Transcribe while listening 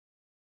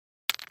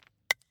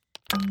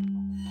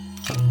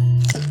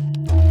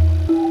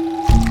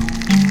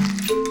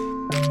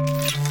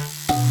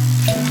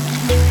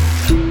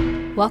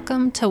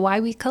Welcome to Why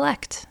We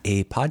Collect,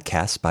 a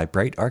podcast by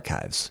Bright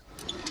Archives.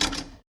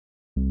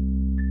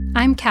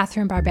 I'm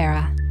Catherine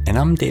Barbera. And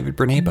I'm David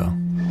Bernabo.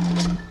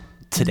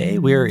 Today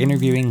we are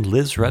interviewing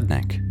Liz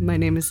Rudnick. My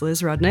name is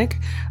Liz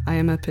Rudnick. I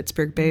am a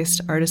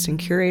Pittsburgh-based artist and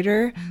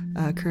curator,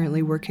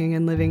 currently working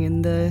and living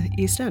in the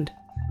East End.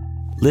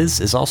 Liz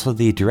is also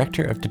the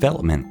Director of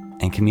Development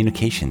and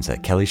Communications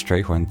at Kelly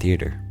Strayhorn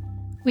Theater.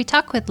 We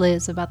talk with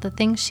Liz about the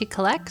things she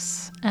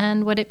collects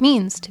and what it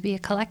means to be a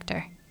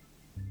collector.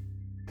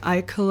 I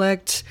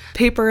collect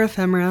paper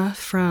ephemera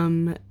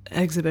from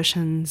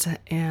exhibitions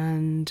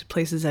and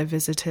places I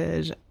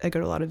visited. I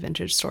go to a lot of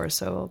vintage stores,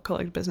 so I'll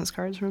collect business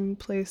cards from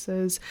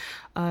places.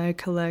 I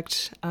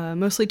collect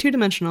mostly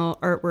two-dimensional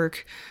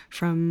artwork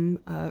from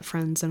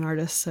friends and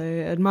artists I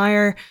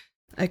admire.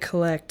 I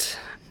collect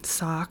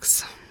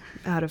socks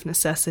out of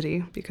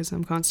necessity because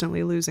I'm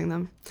constantly losing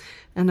them.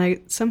 And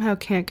I somehow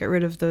can't get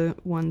rid of the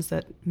ones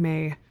that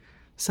may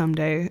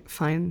someday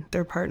find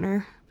their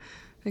partner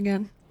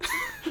again.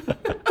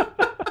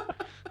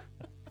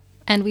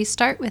 And we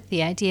start with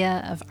the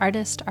idea of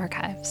artist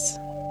archives.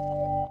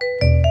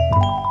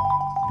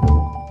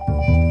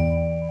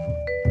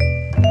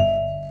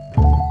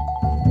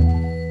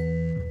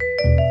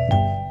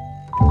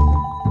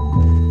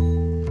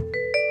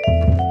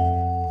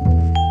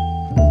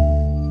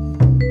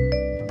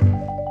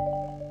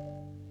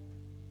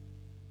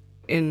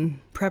 In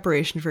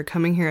preparation for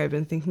coming here, I've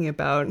been thinking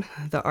about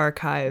the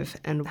archive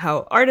and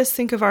how artists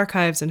think of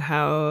archives and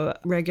how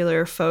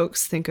regular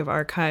folks think of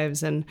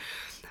archives. And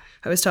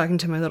I was talking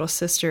to my little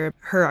sister.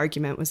 Her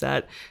argument was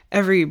that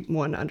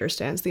everyone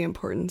understands the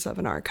importance of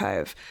an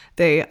archive.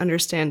 They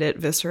understand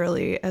it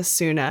viscerally as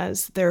soon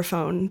as their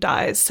phone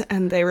dies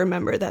and they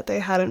remember that they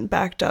hadn't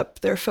backed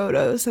up their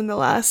photos in the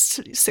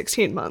last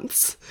 16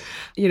 months.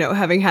 You know,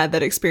 having had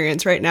that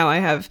experience right now,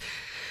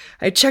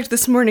 I checked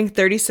this morning,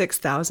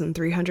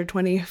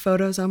 36,320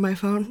 photos on my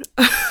phone.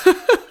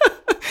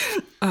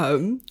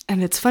 And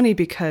it's funny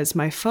because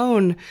my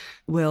phone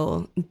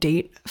will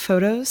date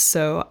photos.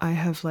 So I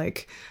have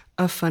like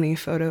a funny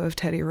photo of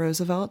Teddy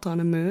Roosevelt on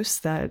a moose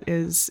that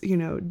is,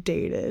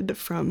 dated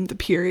from the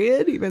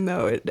period, even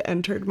though it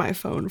entered my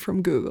phone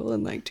from Google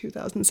in like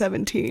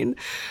 2017.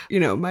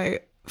 My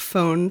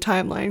phone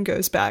timeline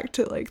goes back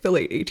to like the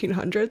late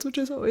 1800s, which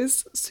is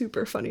always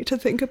super funny to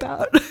think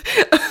about,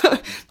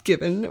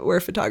 given where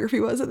photography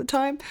was at the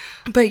time.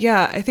 But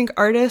yeah, I think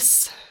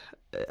artists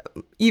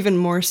even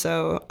more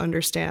so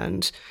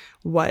understand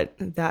what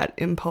that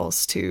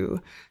impulse to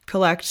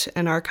collect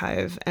and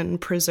archive and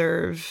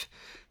preserve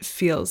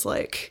feels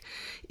like,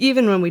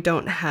 even when we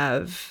don't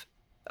have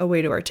a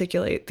way to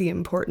articulate the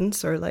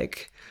importance or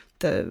like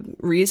the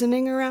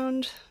reasoning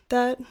around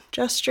that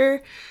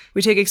gesture.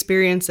 We take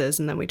experiences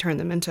and then we turn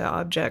them into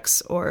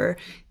objects or,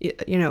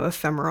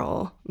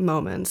 ephemeral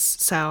moments,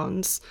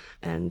 sounds,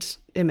 and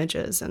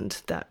images.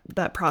 And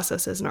that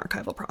process is an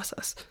archival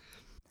process.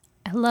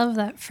 I love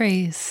that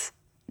phrase,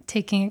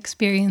 taking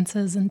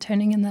experiences and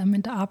turning them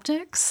into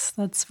objects.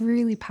 That's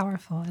really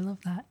powerful. I love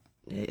that.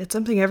 It's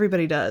something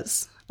everybody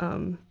does,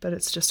 but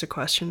it's just a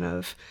question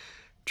of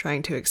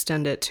trying to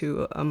extend it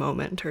to a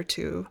moment or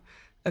to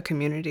a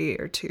community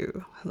or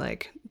to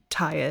like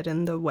tie it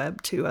in the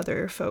web to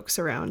other folks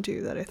around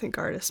you that I think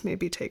artists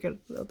maybe take it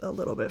a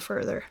little bit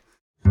further.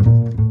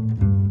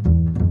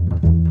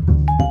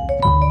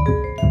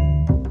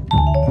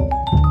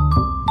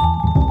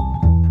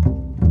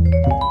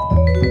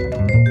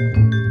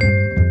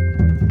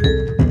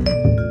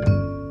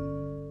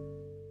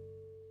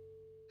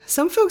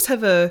 Some folks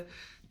have a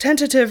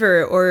tentative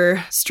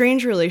or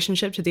strange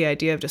relationship to the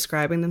idea of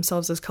describing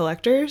themselves as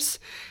collectors.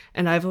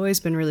 And I've always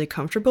been really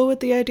comfortable with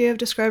the idea of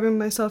describing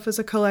myself as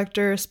a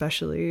collector,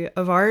 especially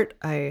of art.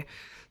 I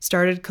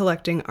started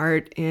collecting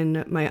art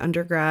in my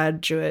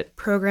undergraduate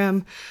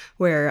program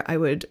where I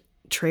would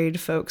trade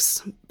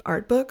folks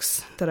art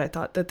books that I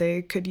thought that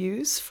they could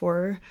use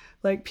for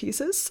like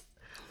pieces.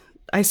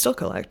 I still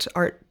collect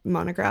art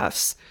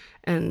monographs.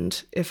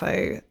 And if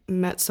I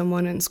met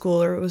someone in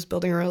school or was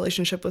building a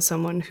relationship with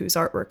someone whose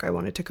artwork I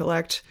wanted to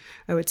collect,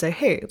 I would say,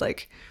 hey,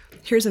 like,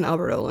 here's an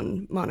Albert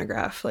Olin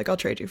monograph. Like, I'll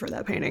trade you for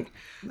that painting.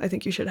 I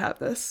think you should have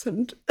this.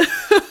 And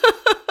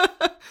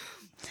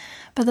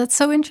But that's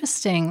so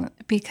interesting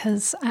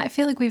because I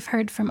feel like we've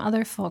heard from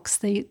other folks,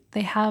 they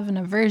have an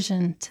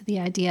aversion to the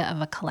idea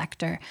of a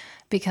collector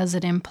because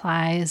it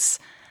implies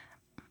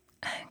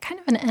kind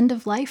of an end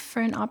of life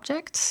for an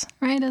object,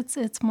 right?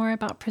 It's more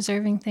about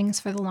preserving things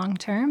for the long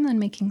term than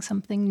making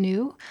something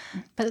new.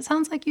 But it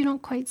sounds like you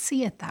don't quite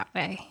see it that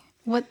way.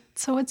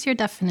 What's your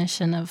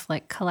definition of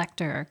like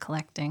collector or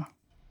collecting?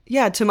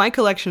 Yeah, to my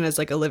collection is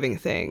like a living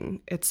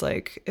thing. It's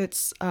like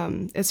it's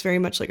very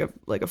much like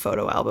a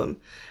photo album.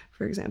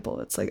 For example,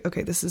 it's like,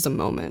 okay, this is a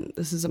moment.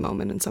 This is a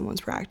moment in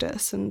someone's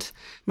practice. And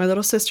my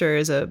little sister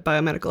is a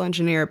biomedical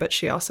engineer, but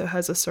she also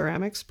has a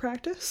ceramics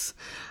practice.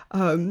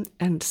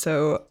 And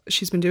so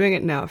she's been doing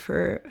it now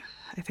for,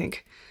 I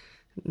think,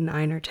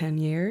 9 or 10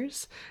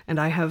 years. And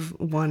I have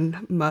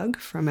one mug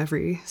from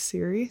every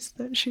series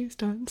that she's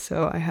done.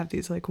 So I have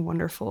these like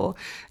wonderful,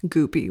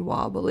 goopy,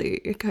 wobbly,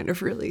 kind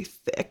of really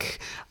thick,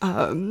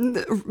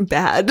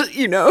 bad,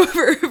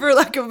 for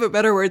lack of a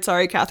better word,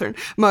 sorry, Catherine,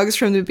 mugs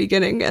from the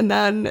beginning. And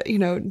then,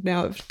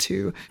 now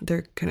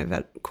they're kind of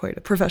at quite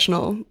a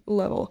professional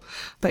level.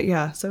 But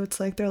yeah, so it's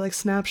like, they're like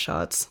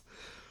snapshots.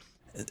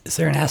 Is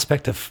there an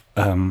aspect of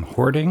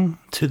hoarding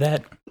to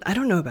that? I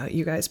don't know about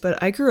you guys,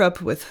 but I grew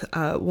up with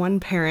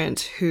one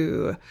parent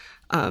who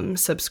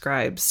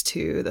subscribes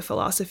to the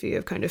philosophy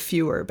of kind of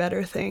fewer,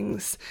 better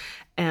things,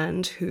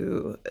 and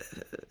who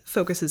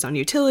focuses on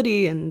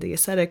utility and the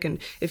aesthetic. And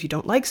if you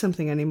don't like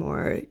something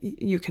anymore,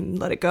 you can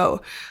let it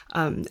go.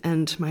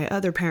 And my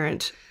other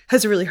parent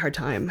has a really hard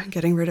time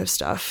getting rid of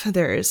stuff.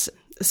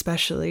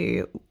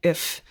 Especially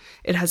if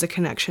it has a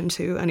connection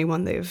to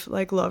anyone they've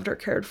like loved or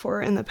cared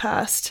for in the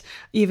past,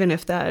 even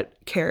if that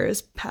care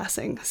is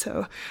passing.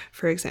 So,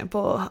 for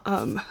example,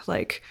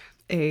 like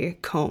a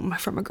comb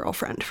from a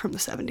girlfriend from the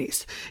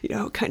 70s,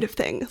 kind of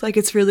thing. Like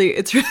it's really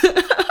it's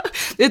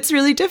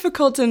really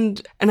difficult.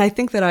 And I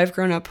think that I've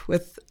grown up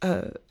with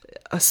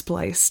a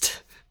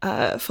spliced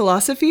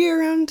philosophy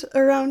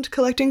around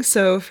collecting.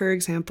 So, for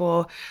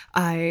example,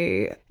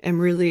 I am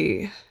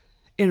really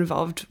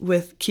involved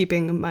with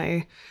keeping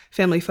my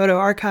family photo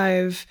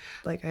archive.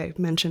 Like I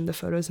mentioned, the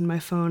photos in my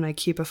phone, I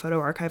keep a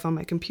photo archive on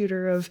my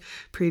computer of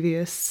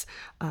previous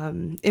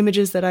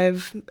images that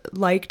I've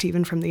liked,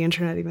 even from the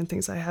internet, even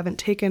things I haven't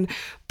taken.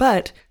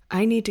 But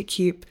I need to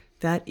keep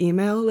that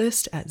email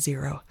list at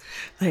 0.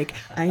 Like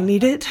I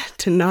need it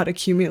to not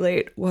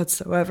accumulate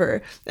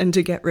whatsoever and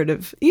to get rid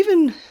of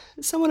even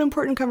somewhat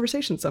important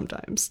conversations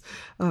sometimes.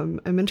 I'm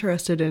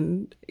interested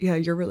in,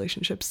 your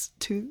relationships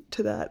to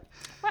that.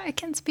 Well, I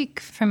can speak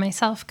for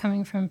myself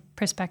coming from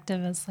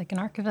perspective as like an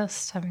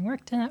archivist, having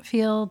worked in that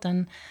field.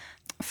 And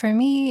for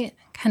me,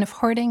 kind of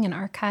hoarding and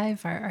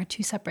archive are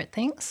two separate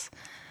things.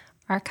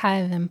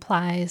 Archive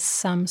implies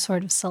some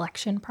sort of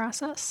selection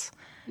process.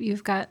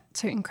 You've got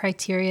certain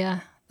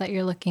criteria that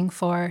you're looking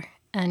for,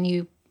 and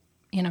you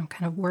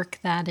kind of work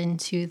that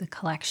into the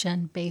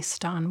collection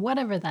based on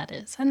whatever that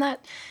is. And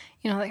that,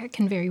 that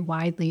can vary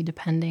widely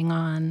depending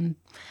on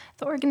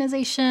the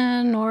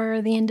organization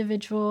or the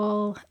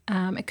individual.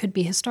 It could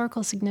be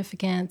historical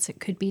significance, it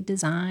could be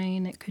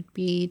design, it could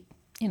be,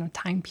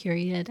 time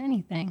period,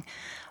 anything.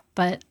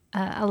 But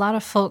a lot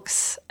of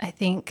folks, I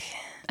think,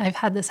 I've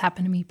had this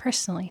happen to me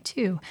personally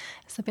too,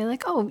 is they'll be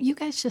like, oh, you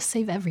guys just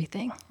save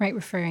everything, right?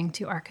 Referring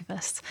to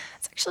archivists.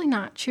 It's actually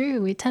not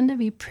true. We tend to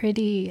be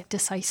pretty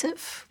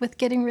decisive with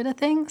getting rid of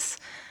things.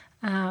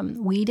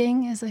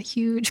 Weeding is a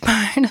huge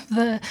part of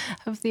the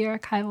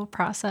archival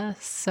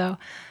process. So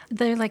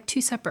they're like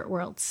two separate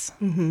worlds.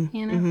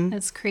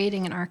 As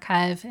creating an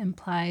archive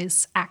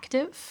implies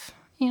active.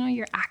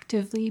 You're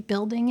actively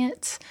building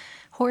it.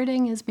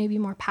 Hoarding is maybe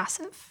more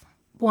passive.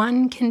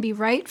 One can be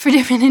right for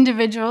different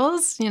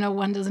individuals.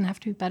 One doesn't have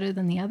to be better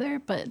than the other,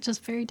 but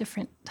just very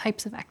different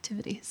types of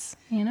activities,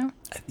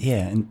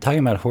 Yeah, and talking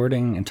about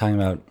hoarding and talking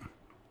about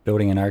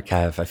building an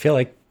archive, I feel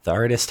like the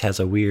artist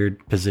has a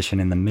weird position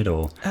in the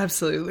middle.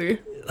 Absolutely.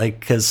 Like,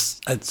 because,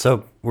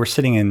 so we're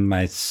sitting in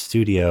my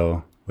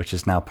studio, which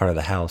is now part of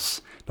the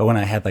house, but when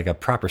I had like a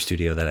proper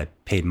studio that I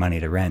paid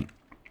money to rent,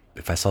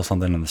 if I saw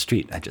something on the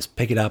street, I just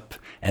pick it up.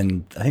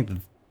 And I think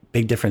the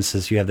big difference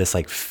is you have this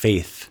like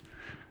faith,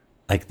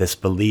 like this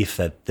belief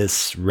that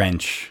this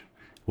wrench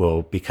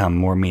will become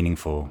more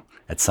meaningful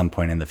at some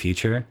point in the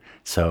future.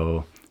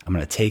 So I'm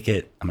going to take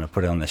it, I'm going to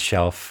put it on the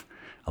shelf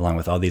along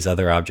with all these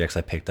other objects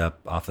I picked up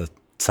off the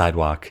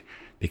sidewalk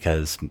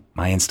because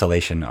my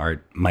installation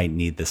art might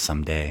need this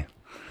someday.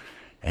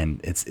 And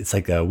it's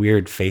like a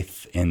weird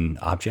faith in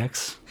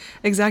objects.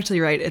 Exactly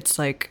right. It's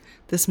like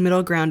this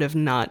middle ground of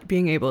not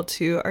being able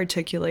to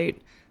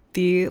articulate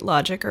the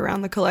logic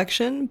around the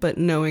collection, but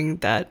knowing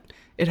that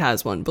it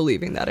has one,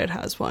 believing that it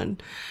has one.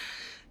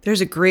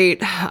 There's a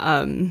great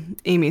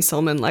Amy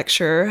Solman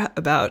lecture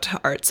about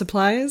art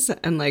supplies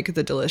and like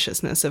the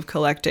deliciousness of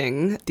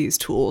collecting these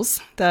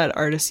tools that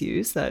artists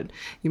use that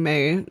you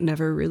may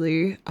never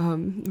really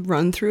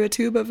run through a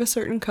tube of a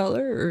certain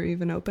color or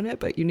even open it,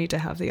 but you need to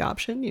have the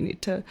option. You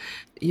need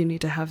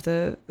to have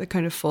the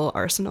kind of full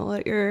arsenal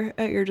at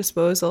your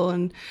disposal,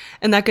 and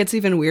that gets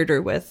even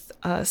weirder with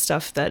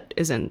stuff that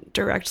isn't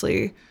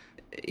directly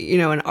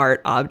an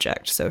art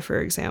object. So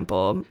for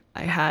example,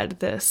 I had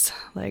this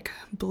like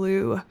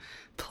blue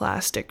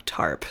plastic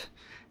tarp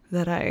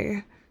that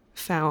I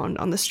found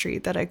on the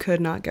street that I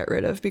could not get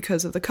rid of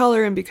because of the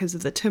color and because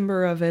of the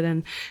timbre of it.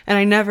 And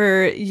I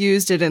never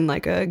used it in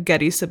like a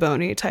Getty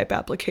Saboni type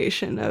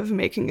application of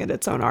making it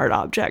its own art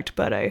object,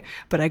 but I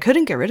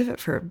couldn't get rid of it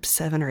for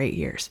 7 or 8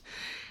 years.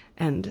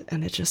 And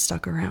it just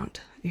stuck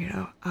around,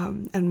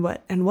 and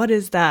what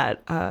is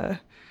that?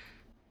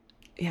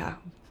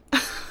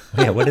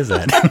 Yeah, what is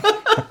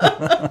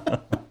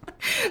that?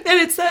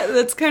 And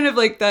that's kind of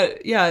like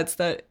that. Yeah, it's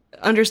that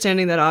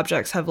understanding that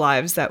objects have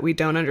lives that we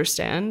don't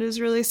understand is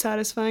really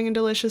satisfying and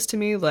delicious to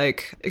me.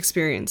 Like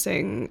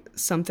experiencing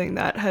something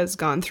that has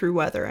gone through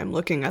weather. I'm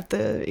looking at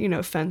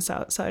the, fence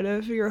outside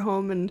of your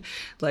home and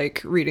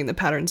like reading the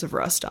patterns of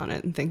rust on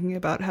it and thinking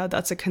about how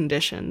that's a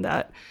condition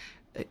that,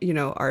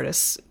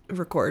 artists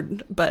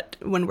record. But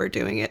when we're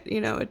doing it,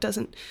 it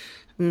doesn't,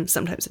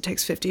 sometimes it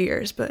takes 50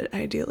 years, but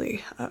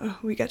ideally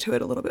we get to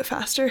it a little bit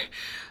faster.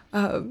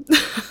 I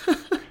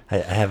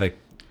have a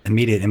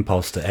immediate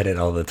impulse to edit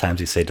all the times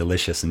you say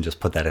delicious and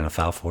just put that in a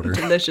file folder.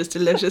 Delicious,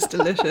 delicious,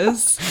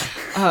 delicious.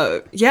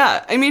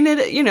 Yeah, I mean, it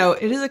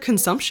is a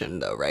consumption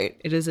though, right?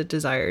 It is a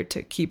desire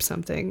to keep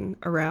something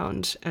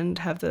around and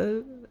have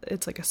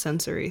it's like a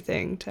sensory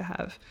thing to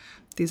have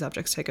these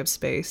objects take up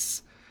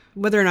space,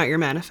 whether or not you're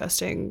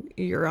manifesting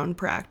your own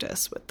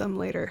practice with them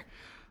later.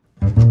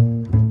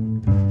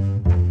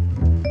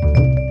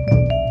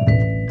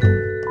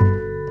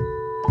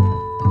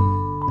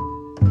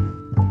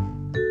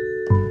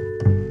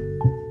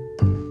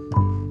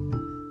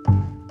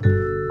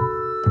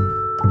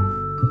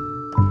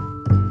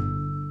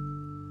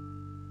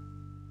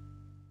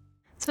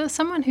 So as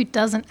someone who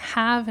doesn't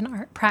have an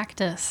art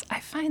practice, I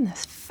find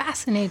this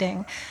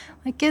fascinating.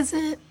 Like, is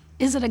it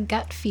a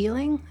gut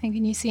feeling? Like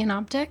when you see an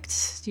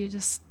object, do you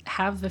just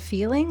have the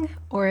feeling?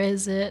 Or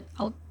is it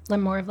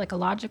more of like a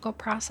logical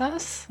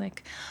process?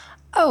 Like,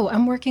 oh,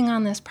 I'm working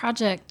on this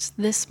project.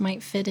 This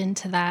might fit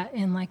into that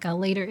in like a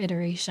later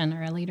iteration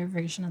or a later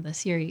version of the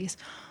series.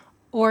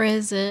 Or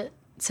is it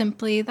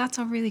simply, that's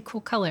a really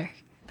cool color?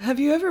 Have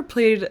you ever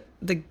played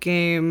the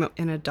game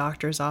in a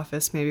doctor's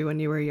office, maybe when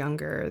you were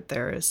younger?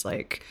 There is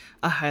like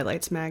a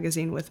highlights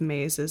magazine with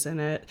mazes in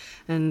it,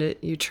 and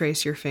you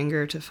trace your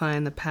finger to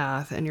find the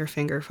path, and your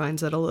finger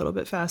finds it a little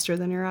bit faster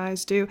than your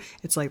eyes do.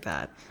 It's like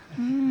that.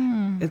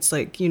 It's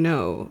like,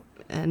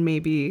 and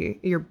maybe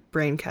your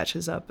brain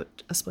catches up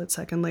a split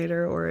second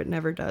later, or it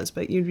never does,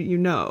 but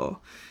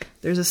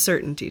there's a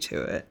certainty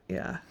to it.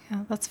 Yeah,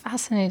 that's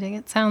fascinating.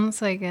 It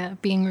sounds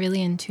like being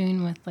really in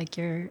tune with like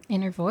your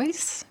inner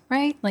voice,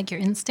 right? Like your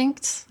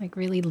instincts, like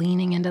really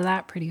leaning into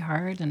that pretty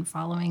hard and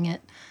following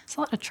it. There's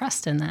a lot of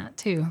trust in that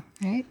too,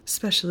 right?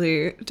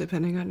 Especially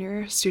depending on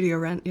your studio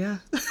rent, yeah.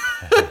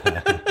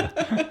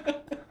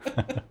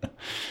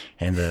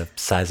 And the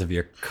size of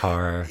your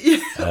car,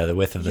 the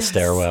width of the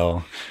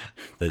stairwell,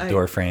 the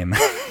door frame.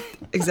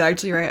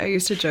 Exactly right. I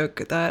used to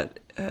joke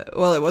that, it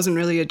wasn't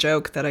really a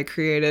joke, that I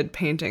created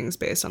paintings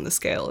based on the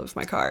scale of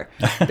my car,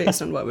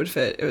 based on what would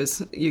fit.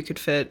 You could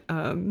fit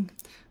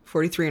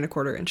 43 and a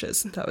quarter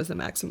inches. That was the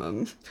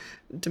maximum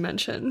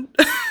dimension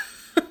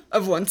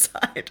of one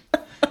side.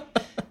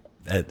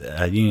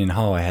 At Union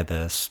Hall, I had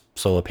the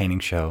solo painting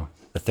show.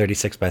 The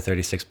 36 by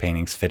 36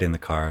 paintings fit in the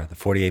car. The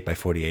 48 by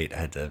 48, I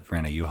had to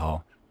rent a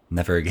U-Haul.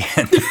 Never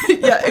again.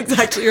 Yeah,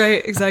 exactly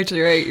right. Exactly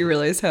right. You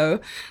realize how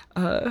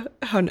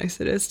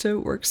nice it is to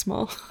work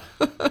small.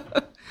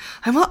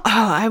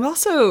 I'm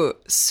also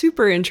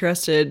super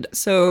interested.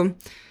 So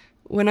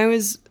when I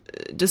was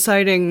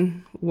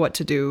deciding what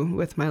to do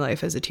with my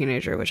life as a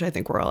teenager, which I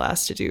think we're all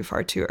asked to do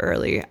far too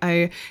early,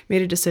 I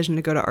made a decision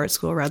to go to art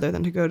school rather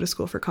than to go to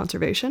school for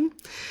conservation.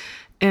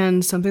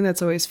 And something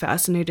that's always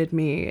fascinated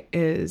me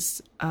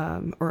is,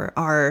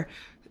 are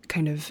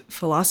kind of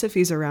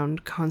philosophies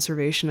around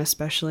conservation,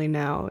 especially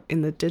now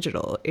in the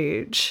digital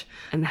age,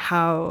 and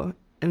how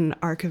an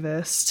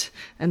archivist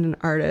and an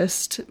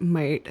artist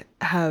might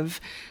have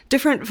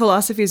different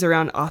philosophies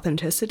around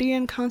authenticity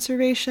and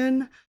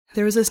conservation.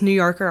 There was this New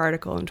Yorker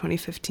article in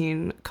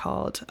 2015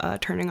 called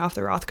Turning Off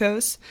the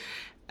Rothkos,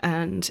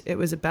 and it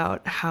was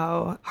about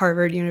how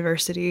Harvard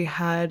University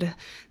had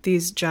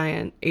these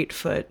giant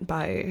 8-foot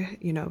by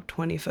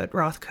 20-foot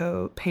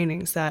Rothko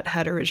paintings that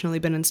had originally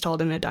been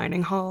installed in a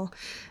dining hall,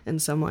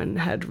 and someone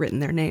had written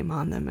their name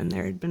on them, and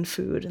there had been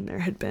food and there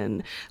had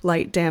been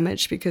light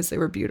damage because they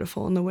were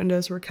beautiful and the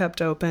windows were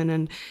kept open.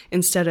 And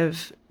instead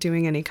of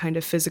doing any kind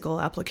of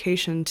physical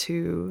application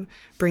to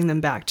bring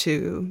them back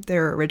to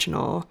their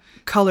original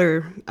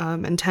color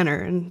and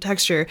tenor and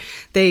texture,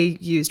 they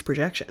used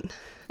projection.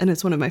 And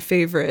it's one of my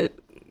favorite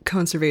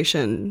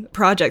conservation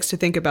projects to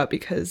think about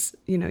because,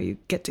 you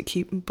get to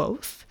keep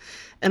both.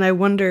 And I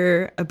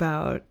wonder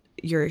about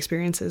your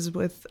experiences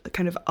with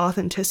kind of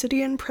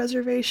authenticity and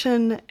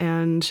preservation,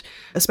 and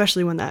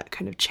especially when that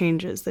kind of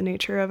changes the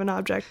nature of an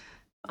object.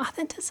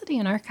 Authenticity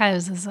in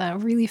archives is a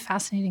really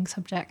fascinating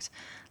subject,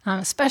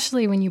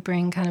 especially when you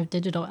bring kind of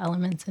digital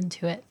elements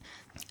into it.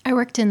 I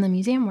worked in the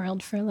museum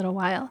world for a little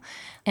while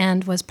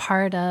and was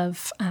part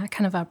of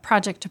kind of a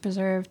project to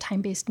preserve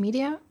time-based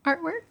media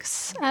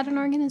artworks at an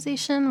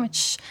organization,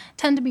 which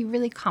tend to be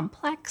really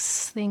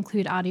complex. They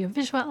include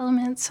audiovisual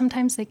elements.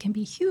 Sometimes they can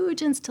be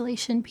huge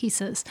installation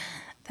pieces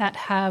that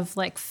have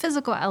like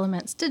physical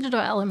elements,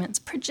 digital elements,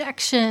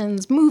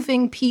 projections,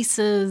 moving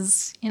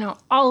pieces,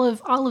 all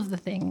of the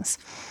things.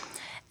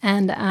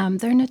 And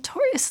they're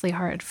notoriously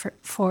hard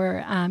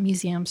for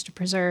museums to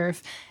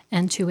preserve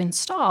and to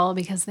install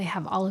because they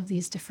have all of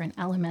these different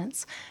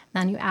elements.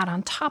 Then you add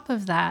on top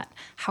of that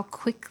how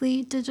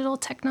quickly digital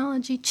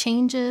technology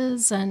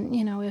changes. And,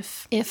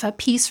 if a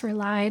piece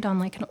relied on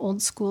like an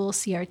old school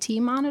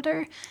CRT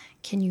monitor,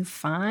 can you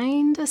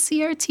find a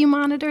CRT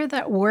monitor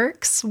that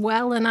works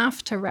well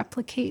enough to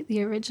replicate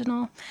the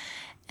original?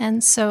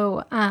 And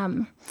so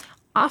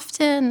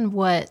often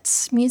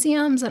what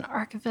museums and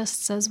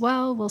archivists as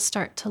well will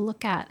start to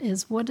look at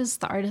is what is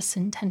the artist's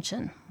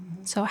intention?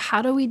 Mm-hmm. So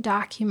how do we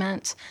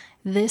document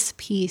this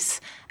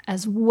piece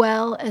as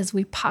well as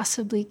we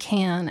possibly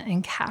can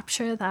and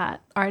capture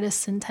that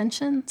artist's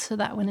intention so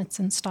that when it's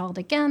installed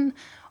again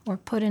or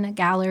put in a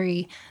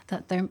gallery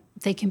that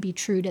they can be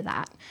true to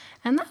that?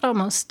 And that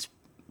almost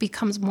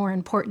becomes more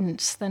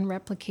important than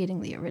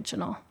replicating the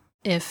original.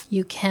 If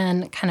you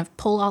can kind of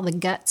pull all the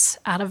guts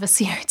out of a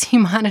CRT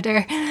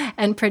monitor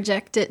and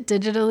project it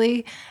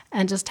digitally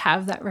and just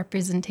have that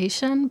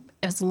representation,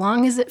 as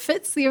long as it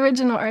fits the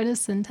original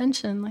artist's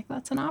intention, like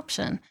that's an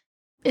option.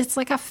 It's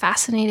like a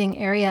fascinating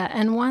area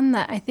and one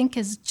that I think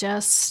is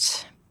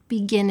just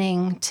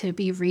beginning to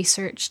be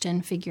researched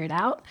and figured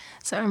out.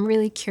 So I'm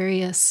really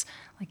curious,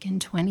 like in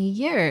 20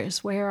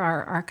 years, where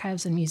are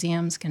archives and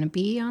museums going to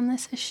be on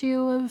this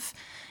issue of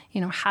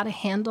how to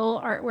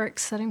handle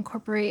artworks that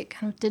incorporate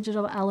kind of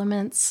digital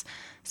elements,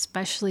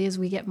 especially as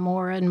we get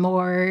more and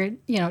more,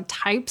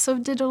 types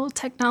of digital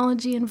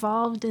technology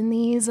involved in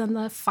these, and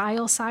the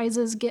file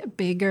sizes get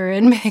bigger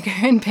and bigger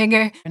and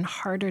bigger and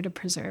harder to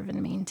preserve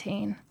and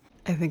maintain.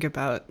 I think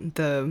about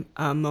the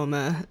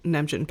MoMA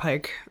Nemjin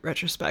Pike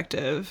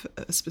retrospective,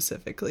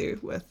 specifically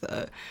with,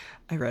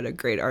 I read a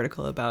great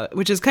article about,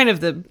 which is kind of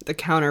the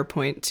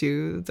counterpoint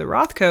to the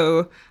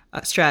Rothko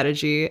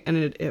strategy, and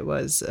it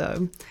was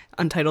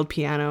Untitled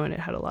Piano, and it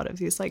had a lot of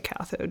these like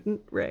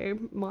cathode ray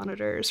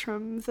monitors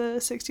from the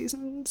 60s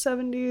and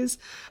 70s,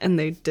 and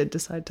they did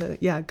decide to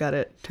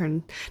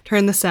turn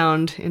the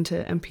sound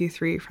into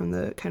MP3 from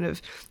the kind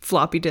of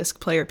floppy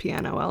disk player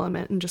piano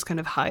element and just kind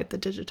of hide the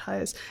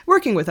digitized,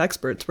 working with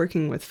experts,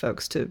 working with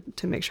folks to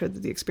make sure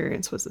that the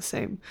experience was the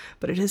same,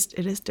 but it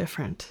is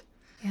different.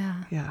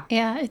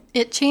 Yeah.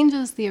 It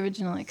changes the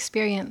original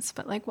experience,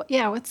 but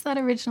what's that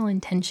original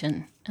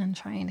intention and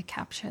trying to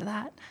capture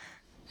that?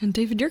 And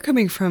David, you're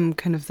coming from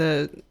kind of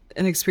an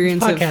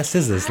experience What podcast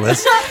is this,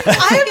 Liz?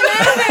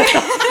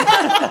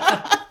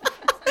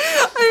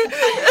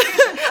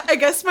 I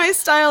guess my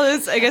style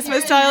is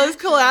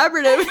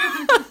collaborative.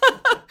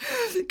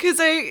 Because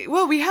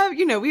we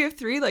have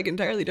three like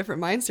entirely different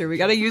minds here. We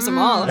got to use them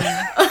all.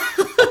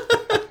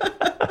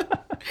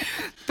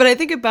 But I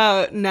think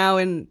about now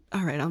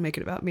all right, I'll make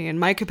it about me in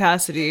my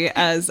capacity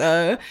as,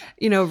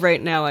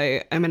 right now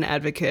I'm an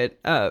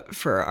advocate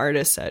for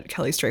artists at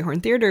Kelly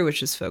Strayhorn Theater,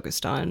 which is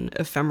focused on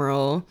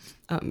ephemeral,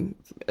 kind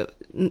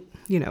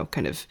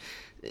of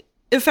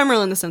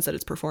ephemeral in the sense that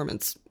it's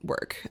performance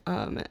work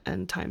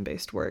and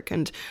time-based work.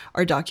 And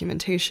our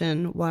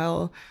documentation,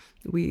 while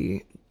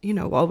we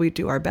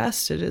do our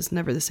best, it is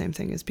never the same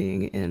thing as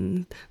being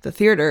in the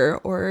theater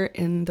or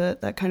in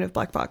that kind of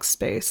black box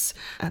space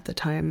at the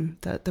time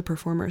that the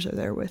performers are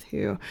there with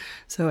you.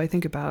 So I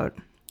think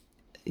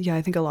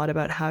a lot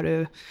about how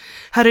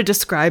to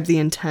describe the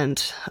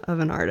intent of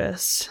an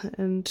artist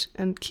and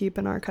keep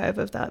an archive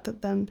of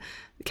that then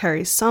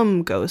carries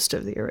some ghost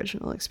of the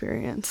original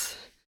experience.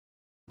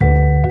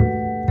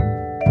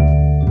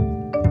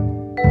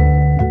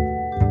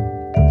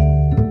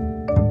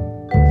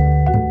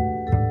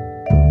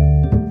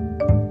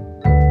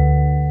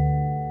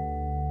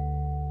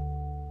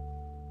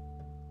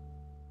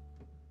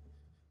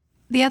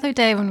 The other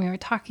day when we were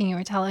talking, you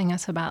were telling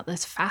us about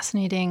this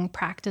fascinating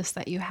practice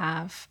that you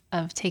have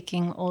of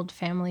taking old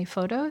family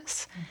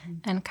photos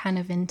and kind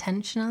of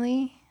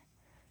intentionally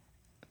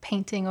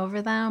painting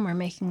over them or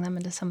making them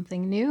into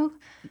something new.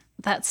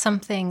 That's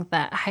something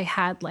that I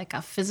had like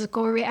a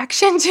physical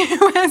reaction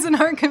to as an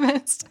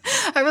archivist.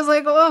 I was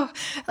like,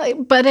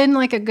 but in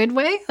like a good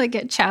way. Like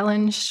it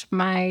challenged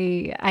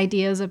my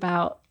ideas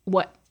about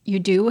what you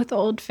do with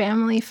old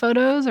family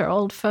photos or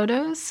old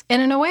photos.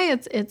 And in a way,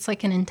 it's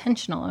like an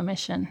intentional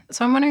omission.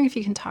 So I'm wondering if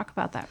you can talk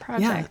about that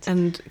project. Yeah,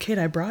 and Kate,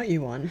 I brought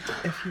you one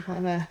if you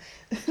want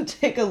to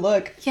take a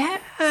look. Yeah,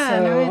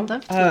 I'd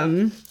love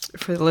to.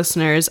 For the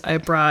listeners,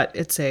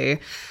 it's a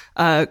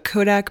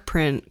Kodak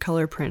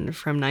color print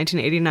from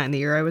 1989, the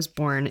year I was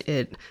born.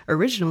 It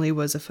originally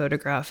was a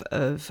photograph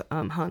of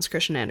Hans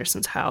Christian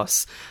Andersen's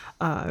house.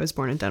 I was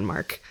born in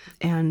Denmark,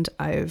 and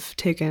I've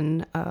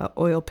taken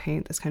oil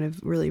paint, this kind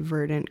of really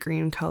verdant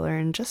green color,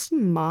 and just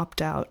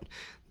mopped out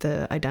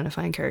the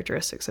identifying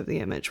characteristics of the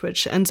image,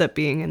 which ends up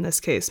being, in this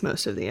case,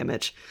 most of the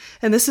image.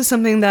 And this is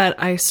something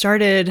that I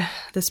started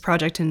this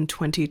project in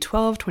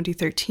 2012,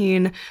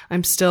 2013.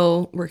 I'm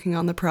still working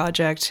on the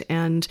project,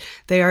 and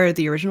they are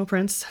the original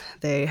prints.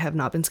 They have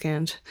not been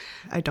scanned.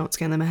 I don't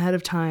scan them ahead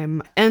of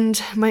time.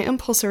 And my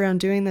impulse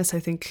around doing this,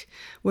 I think,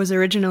 was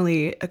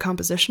originally a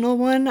compositional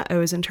one. I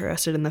was interested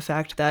interested in the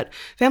fact that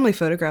family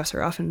photographs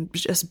are often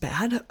just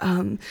bad,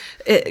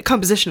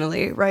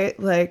 compositionally, right?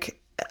 Like,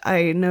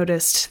 I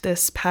noticed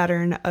this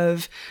pattern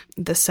of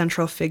the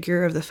central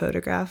figure of the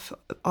photograph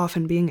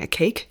often being a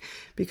cake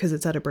because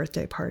it's at a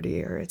birthday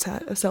party or it's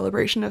at a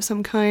celebration of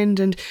some kind,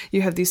 and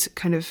you have these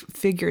kind of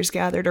figures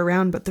gathered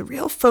around, but the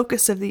real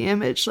focus of the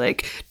image,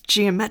 like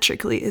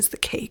geometrically, is the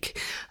cake.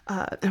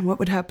 And what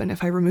would happen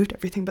if I removed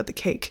everything but the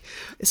cake?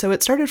 So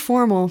it started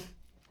formal.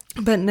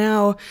 But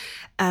now,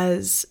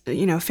 as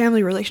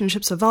family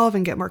relationships evolve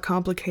and get more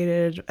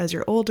complicated as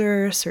you're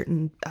older,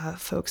 certain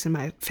folks in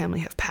my family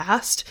have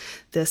passed.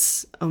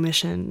 This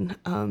omission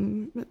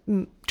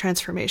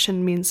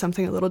transformation means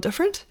something a little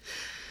different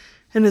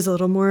and is a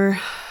little more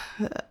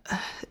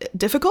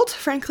difficult,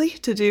 frankly,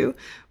 to do,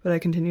 but I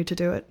continue to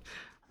do it.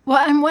 Well,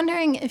 I'm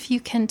wondering if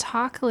you can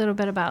talk a little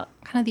bit about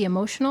kind of the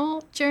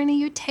emotional journey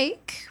you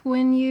take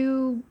when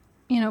you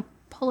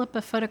pull up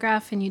a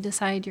photograph and you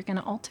decide you're going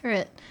to alter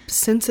it.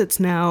 Since it's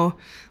now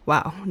a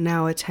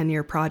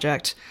 10-year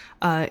project,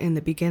 in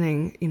the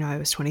beginning, I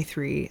was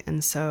 23.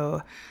 And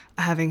so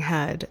having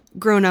had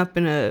grown up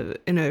in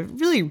a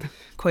really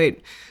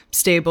quite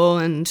stable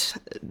and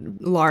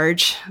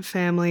large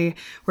family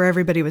where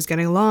everybody was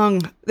getting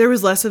along, there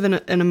was less of an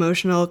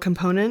emotional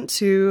component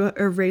to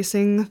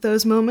erasing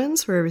those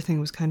moments where everything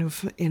was kind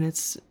of in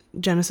its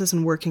genesis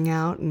and working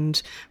out,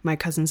 and my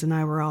cousins and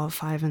I were all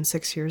 5 and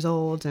 6 years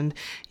old, and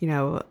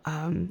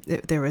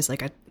there was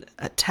like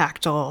a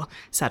tactile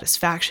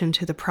satisfaction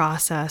to the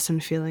process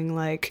and feeling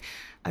like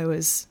I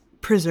was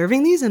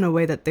preserving these in a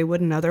way that they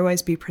wouldn't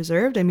otherwise be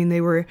preserved. I mean,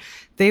 they were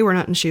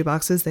not in shoe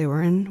boxes, they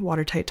were in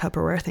watertight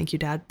Tupperware, thank you,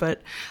 Dad,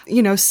 but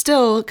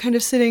still kind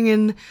of sitting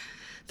in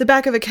the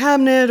back of a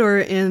cabinet or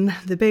in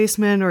the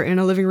basement or in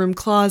a living room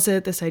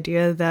closet, this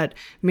idea that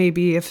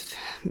maybe if,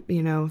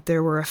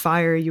 there were a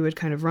fire, you would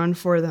kind of run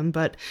for them,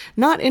 but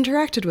not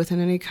interacted with in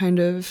any kind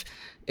of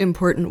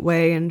important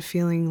way, and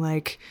feeling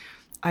like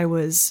I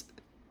was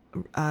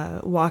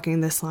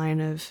walking this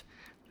line of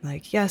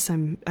like, yes,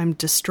 I'm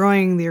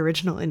destroying the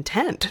original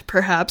intent,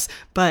 perhaps,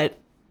 but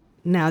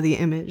now the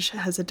image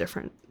has a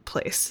different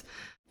place.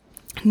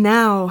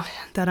 Now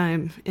that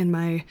I'm in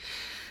my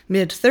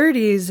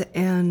mid-30s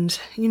and,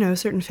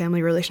 certain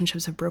family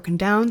relationships have broken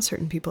down,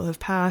 certain people have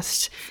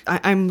passed,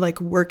 I'm like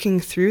working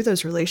through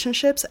those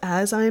relationships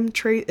as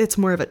it's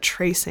more of a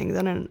tracing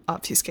than an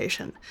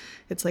obfuscation.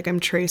 It's like I'm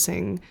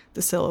tracing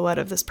the silhouette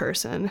of this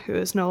person who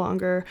is no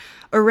longer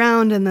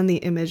around, and then the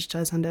image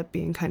does end up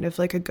being kind of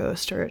like a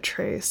ghost or a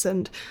trace,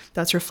 and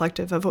that's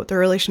reflective of what the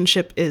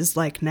relationship is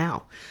like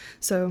now.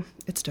 So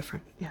it's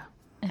different, yeah.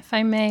 If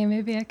I may,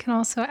 maybe I can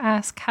also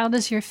ask, how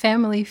does your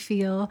family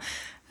feel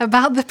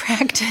about the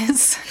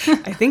practice?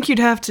 I think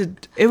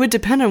it would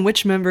depend on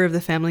which member of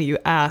the family you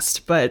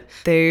asked, but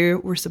they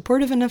were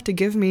supportive enough to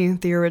give me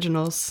the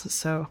originals,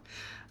 so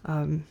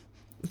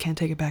can't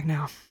take it back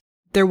now.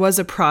 There was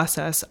a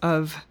process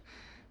of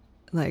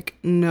like,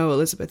 no,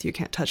 Elizabeth, you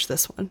can't touch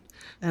this one.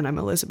 And I'm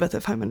Elizabeth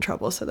if I'm in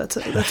trouble, so that's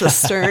a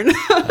stern.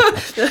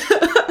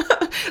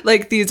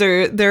 Like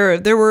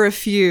there were a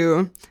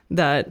few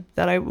that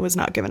I was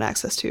not given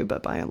access to,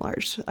 but by and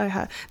large,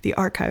 the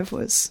archive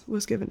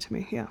was given to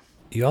me. Yeah.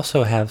 You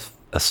also have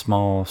a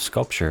small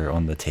sculpture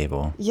on the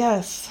table.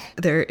 Yes,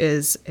 there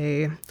is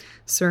a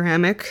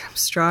ceramic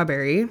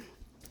strawberry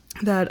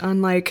that,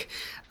 unlike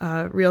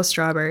real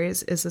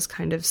strawberries, is this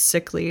kind of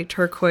sickly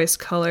turquoise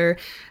color,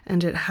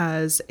 and it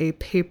has a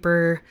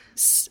paper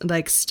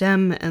like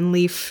stem and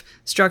leaf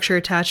structure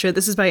attached to it.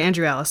 This is by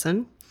Andrew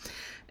Allison.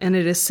 And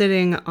it is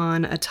sitting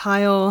on a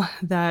tile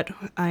that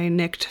I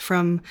nicked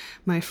from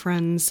my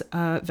friend's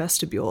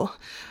vestibule.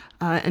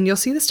 And you'll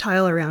see this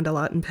tile around a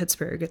lot in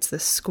Pittsburgh. It's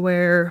this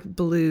square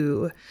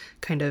blue,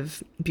 kind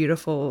of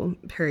beautiful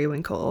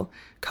periwinkle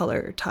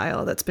color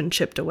tile that's been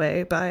chipped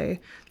away by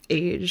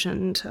age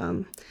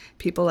and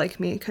people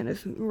like me kind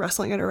of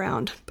wrestling it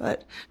around.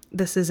 But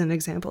this is an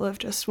example of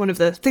just one of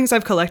the things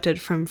I've collected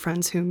from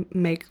friends who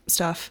make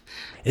stuff.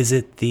 Is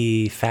it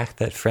the fact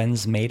that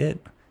friends made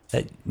it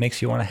that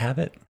makes you want to have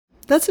it?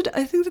 I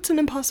think that's an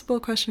impossible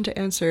question to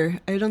answer.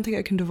 I don't think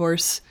I can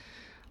divorce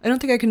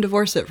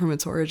it from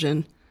its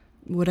origin.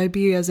 Would I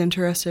be as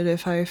interested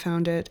if I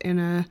found it in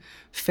a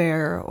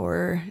fair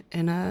or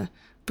in a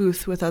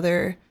booth with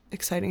other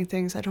exciting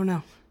things? I don't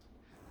know.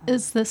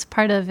 Is this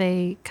part of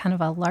a kind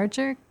of a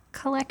larger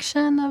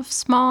collection of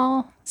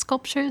small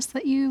sculptures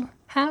that you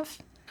have?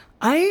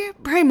 I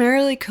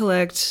primarily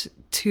collect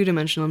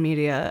two-dimensional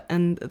media,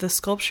 and the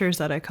sculptures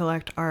that I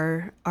collect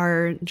are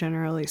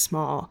generally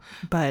small.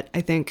 But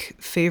I think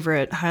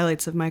favorite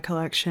highlights of my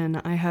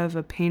collection, I have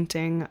a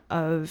painting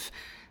of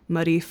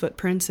muddy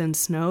footprints in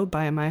snow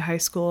by my high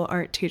school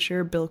art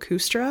teacher, Bill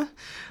Kustra,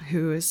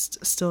 who is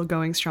still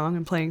going strong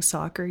and playing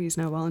soccer. He's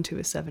now well into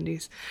his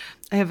 70s.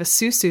 I have a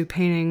Susu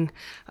painting.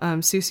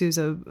 Susu's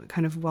a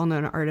kind of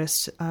well-known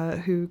artist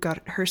who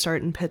got her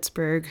start in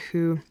Pittsburgh,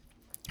 who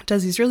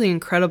does these really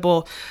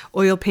incredible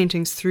oil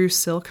paintings through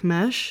silk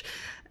mesh.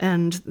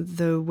 And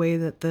the way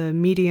that the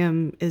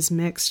medium is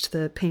mixed,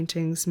 the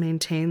paintings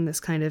maintain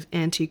this kind of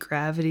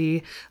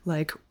anti-gravity,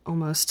 like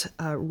almost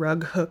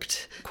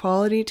rug-hooked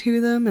quality to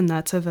them. And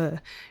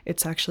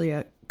it's actually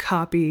a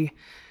copy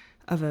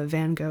of a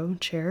Van Gogh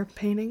chair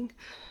painting.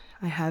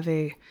 I have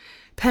a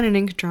pen and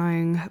ink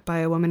drawing by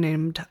a woman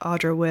named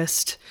Audra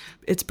Wist.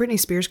 It's Britney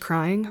Spears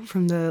crying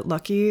from the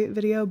Lucky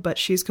video, but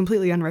she's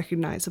completely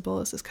unrecognizable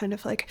as this kind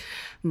of like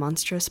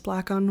monstrous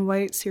black on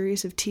white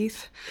series of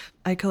teeth.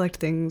 I collect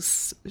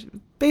things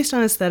based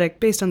on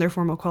aesthetic, based on their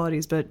formal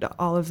qualities, but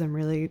all of them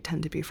really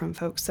tend to be from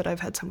folks that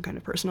I've had some kind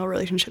of personal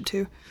relationship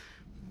to.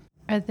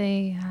 Are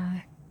they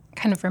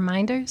kind of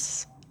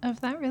reminders of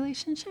that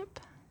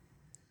relationship?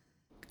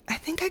 I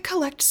think I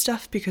collect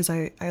stuff because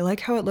I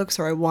like how it looks,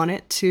 or I want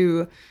it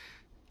to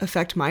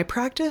affect my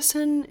practice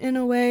in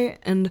a way.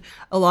 And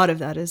a lot of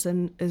that is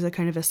a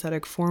kind of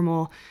aesthetic,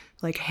 formal,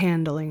 like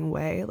handling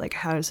way. Like,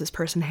 how does this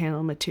person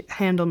handle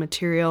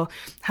material?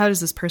 How does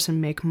this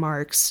person make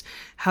marks?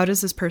 How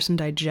does this person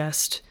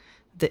digest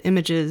the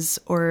images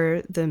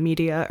or the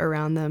media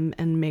around them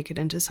and make it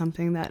into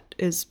something that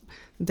is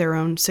their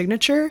own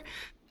signature?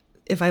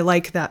 If I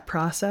like that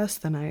process,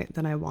 then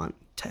I want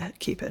to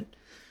keep it.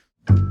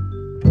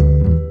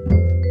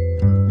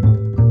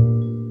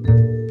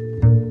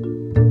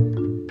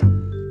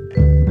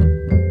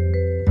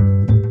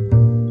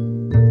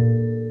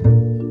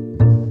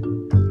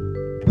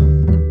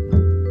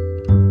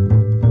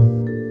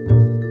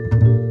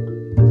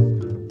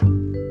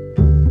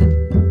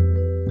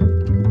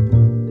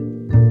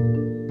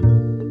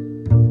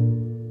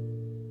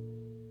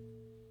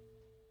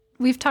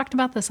 We've talked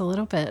about this a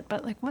little bit,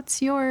 but like,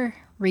 what's your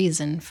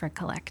reason for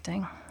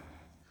collecting?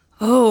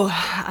 Oh,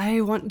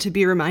 I want to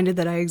be reminded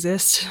that I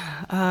exist.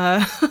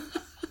 And,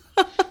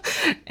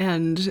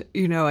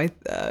 I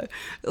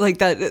like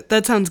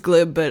that sounds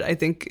glib, but I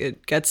think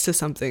it gets to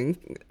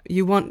something.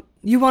 You want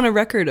a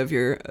record of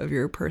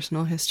your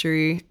personal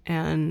history,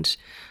 and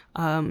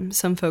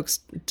some folks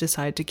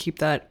decide to keep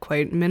that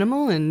quite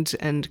minimal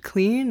and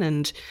clean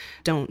and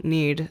don't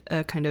need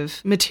a kind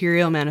of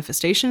material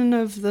manifestation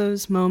of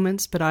those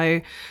moments. But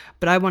I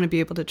want to be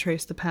able to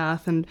trace the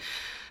path. And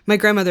my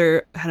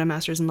grandmother had a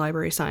master's in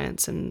library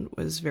science and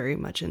was very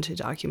much into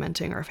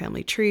documenting our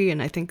family tree.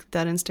 And I think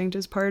that instinct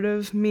is part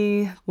of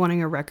me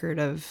wanting a record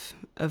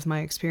of my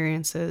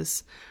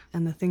experiences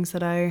and the things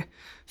that I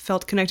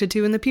felt connected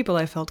to and the people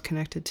I felt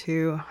connected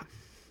to.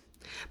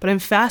 But I'm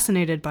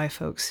fascinated by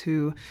folks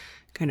who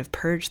kind of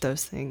purge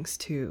those things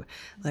too,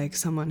 like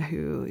someone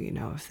who,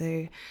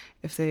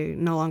 if they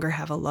no longer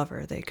have a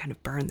lover, they kind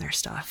of burn their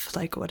stuff.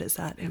 Like, what is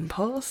that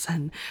impulse?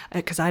 And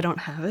because I don't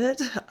have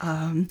it,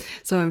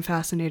 so I'm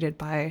fascinated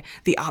by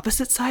the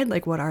opposite side,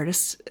 like what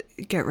artists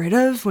get rid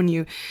of when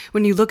you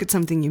look at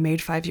something you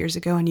made 5 years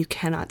ago and you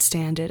cannot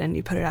stand it and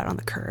you put it out on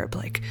the curb.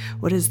 Like,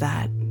 what is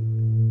that?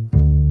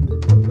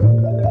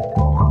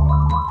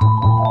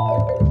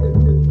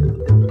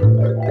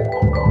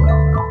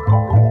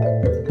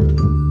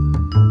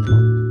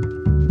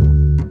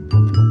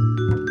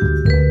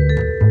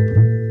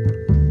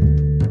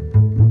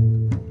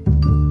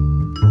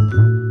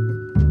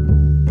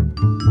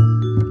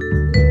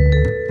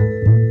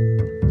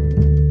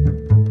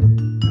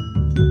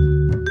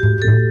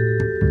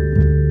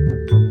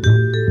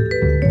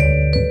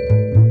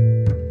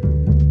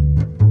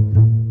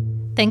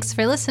 Thanks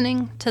for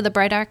listening to the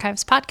Bright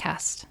Archives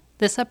podcast.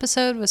 This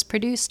episode was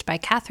produced by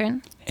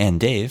Catherine and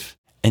Dave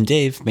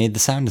made the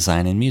sound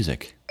design and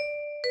music.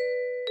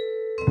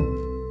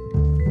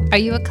 Are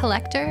you a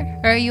collector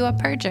or are you a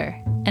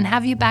purger? And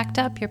have you backed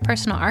up your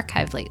personal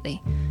archive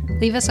lately?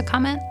 Leave us a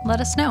comment,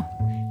 let us know.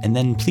 And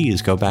then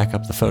please go back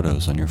up the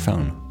photos on your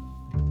phone.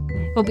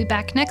 We'll be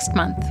back next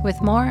month with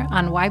more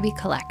on why we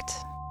collect.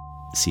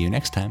 See you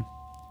next time.